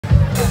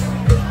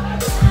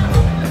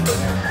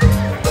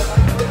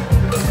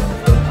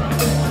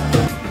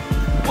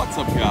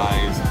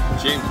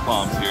James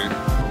Palms here.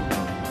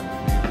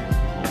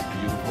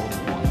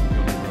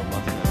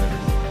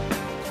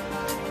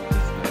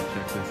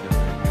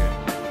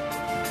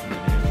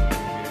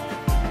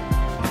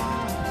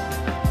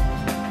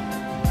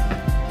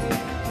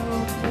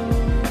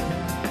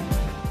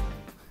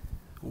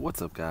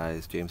 What's up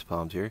guys, James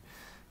Palms here.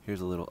 Here's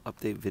a little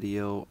update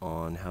video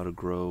on how to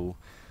grow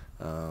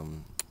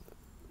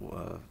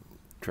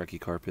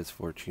Trachycarpus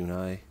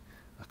Fortunei,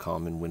 a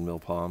common windmill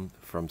palm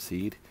from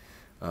seed.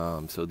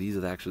 So these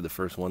are actually the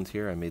first ones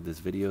here. I made this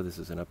video. This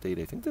is an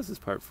update. I think this is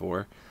part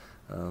 4.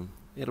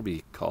 It'll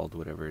be called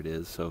whatever it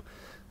is. So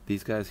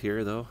these guys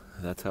here though,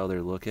 that's how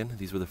they're looking.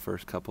 These were the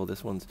first couple.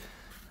 This one's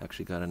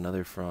actually got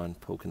another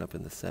frond poking up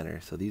in the center.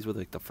 So these were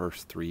like the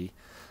first 3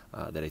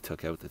 that I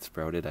took out that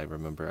sprouted. I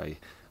remember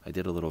I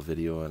did a little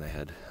video and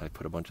I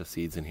put a bunch of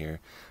seeds in here,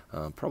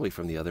 probably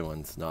from the other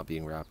ones not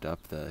being wrapped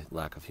up, the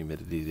lack of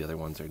humidity. The other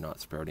ones are not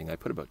sprouting. I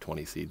put about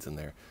 20 seeds in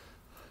there,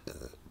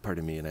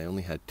 pardon me, and I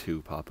only had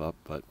 2 pop up,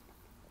 but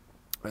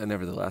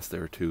nevertheless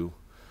there were 2.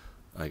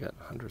 I got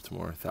hundreds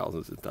more,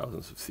 thousands and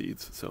thousands of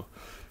seeds. So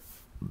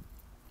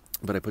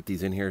but I put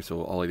these in here,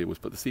 so all I did was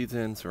put the seeds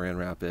in, saran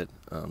wrap it.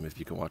 If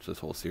you can watch this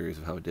whole series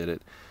of how I did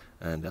it.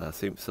 And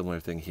similar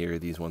thing here.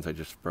 These ones I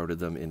just sprouted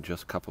them in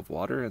just a cup of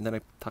water and then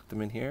I tucked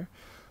them in here.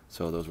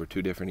 So those were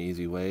 2 different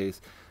easy ways.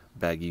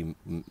 Baggy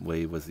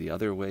way was the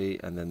other way,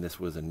 and then this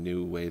was a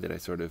new way that I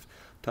sort of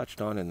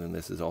touched on. And then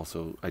this is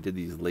also, I did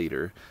these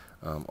later.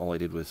 All I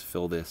did was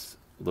fill this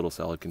little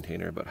salad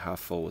container about half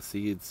full with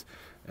seeds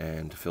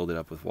and filled it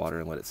up with water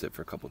and let it sit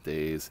for a couple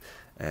days,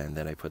 and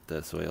then I put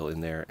the soil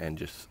in there and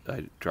just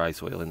dry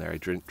soil in there. I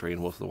drained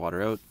most of the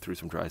water out, threw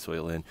some dry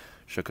soil in,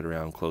 shook it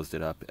around, closed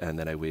it up, and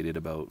then I waited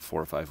about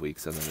 4 or 5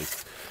 weeks, and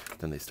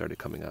then they started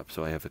coming up.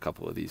 So I have a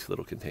couple of these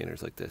little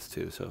containers like this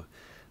too. So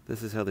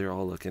this is how they're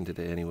all looking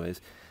today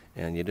anyways.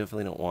 And you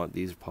definitely don't want,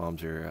 these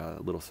palms are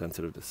a little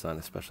sensitive to sun,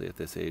 especially at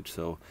this age,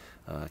 so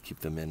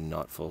keep them in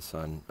not full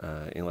sun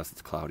unless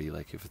it's cloudy.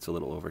 Like if it's a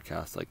little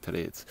overcast, like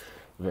today it's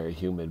very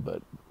humid,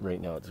 but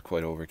right now it's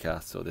quite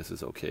overcast, so this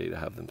is okay to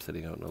have them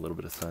sitting out in a little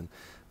bit of sun.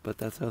 But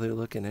that's how they're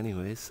looking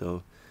anyways,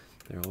 so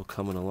they're all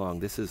coming along.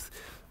 This is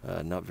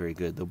not very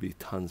good. There'll be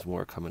tons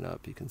more coming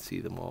up. You can see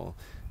them all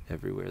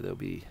everywhere. There'll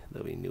be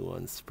new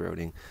ones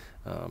sprouting.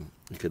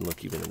 You can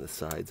look even in the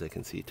sides. I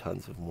can see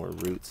tons of more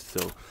roots.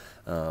 So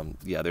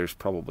yeah, there's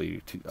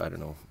probably I don't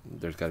know,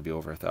 there's got to be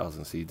over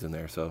 1,000 seeds in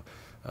there. So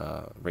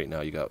right now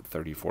you got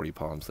 30-40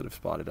 palms that have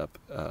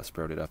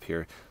sprouted up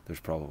here. There's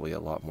probably a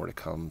lot more to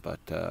come,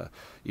 but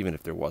even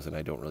if there wasn't,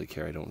 I don't really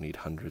care. I don't need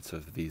hundreds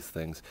of these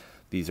things.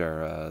 These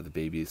are the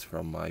babies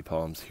from my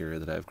palms here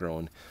that I've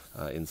grown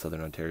in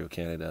southern Ontario,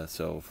 Canada.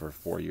 So for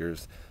 4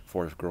 years,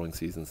 4 growing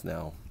seasons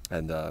now.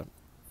 And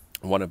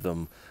one of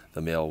them,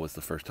 the male, was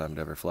the first time it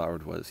ever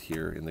flowered, was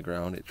here in the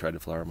ground. It tried to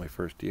flower my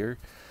first year.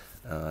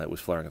 It was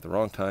flowering at the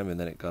wrong time, and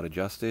then it got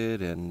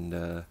adjusted,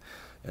 and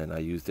I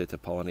used it to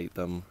pollinate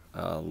them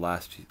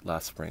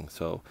last spring.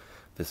 So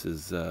this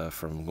is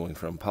from going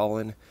from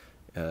pollen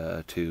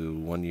to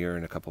 1 year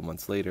and a couple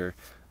months later,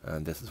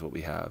 and this is what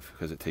we have,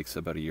 because it takes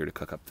about a year to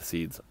cook up the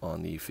seeds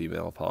on the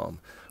female palm,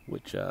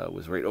 which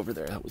was right over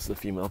there. That was the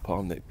female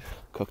palm that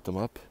cooked them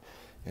up.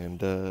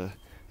 And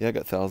yeah, I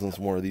got thousands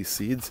more of these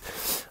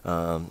seeds.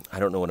 I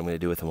don't know what I'm going to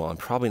do with them all. I'm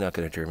probably not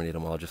going to germinate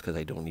them all just because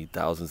I don't need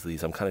thousands of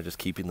these. I'm kind of just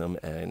keeping them,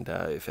 and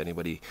if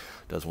anybody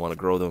does want to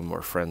grow them,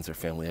 or friends or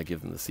family, I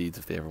give them the seeds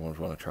if they ever want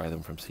to try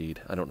them from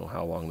seed. I don't know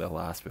how long they'll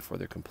last before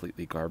they're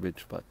completely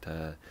garbage, but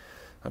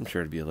I'm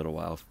sure it'd be a little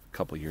while, a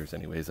couple years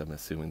anyways. I'm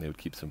assuming they would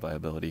keep some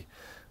viability.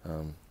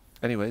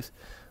 Anyways,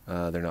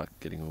 they're not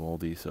getting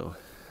moldy, so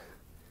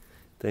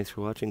thanks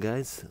for watching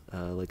guys.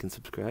 Like and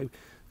subscribe.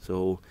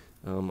 So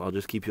I'll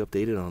just keep you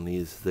updated on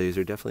these. These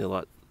are definitely a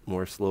lot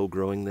more slow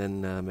growing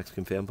than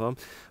Mexican fan palm,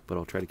 but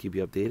I'll try to keep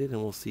you updated,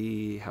 and we'll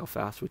see how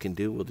fast we can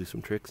do. We'll do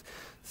some tricks,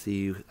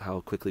 see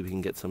how quickly we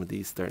can get some of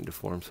these starting to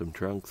form some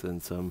trunks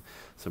and some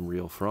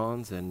real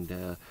fronds.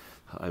 And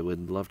I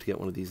would love to get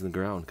one of these in the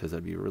ground, because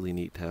that'd be really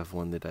neat to have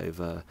one that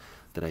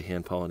I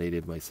hand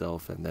pollinated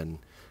myself, and then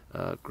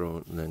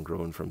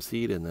grown from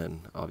seed, and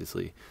then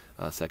obviously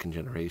second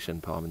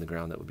generation palm in the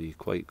ground. That would be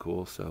quite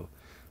cool. So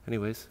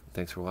anyways,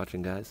 thanks for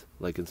watching guys.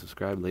 Like and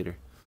subscribe. Later.